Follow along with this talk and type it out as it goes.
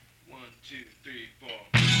two, three, four.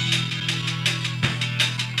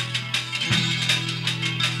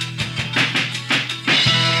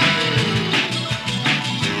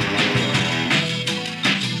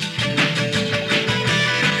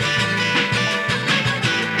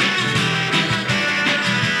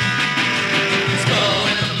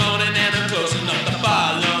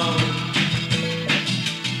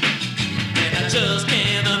 Just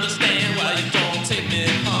can't understand why you don't take me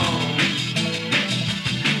home.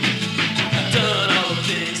 I've done all the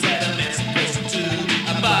things that a man's supposed to do.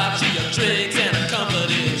 I bought you your drinks and I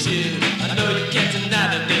comforted you. I know you can't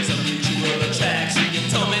deny that there's a mutual attraction. You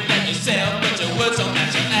told me that yourself, but your words don't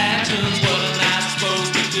match your actions. What am I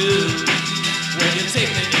supposed to do when you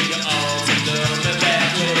take me in your arms and love me that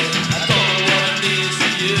way? I don't know what it means to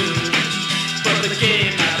you, but the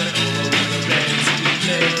game might be over when we're ready to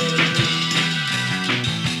play.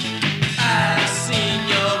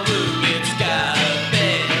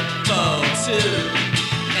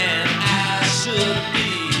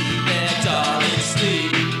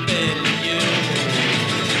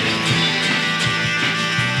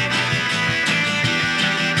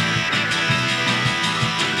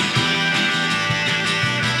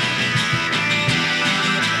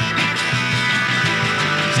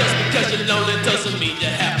 Because you're lonely doesn't mean you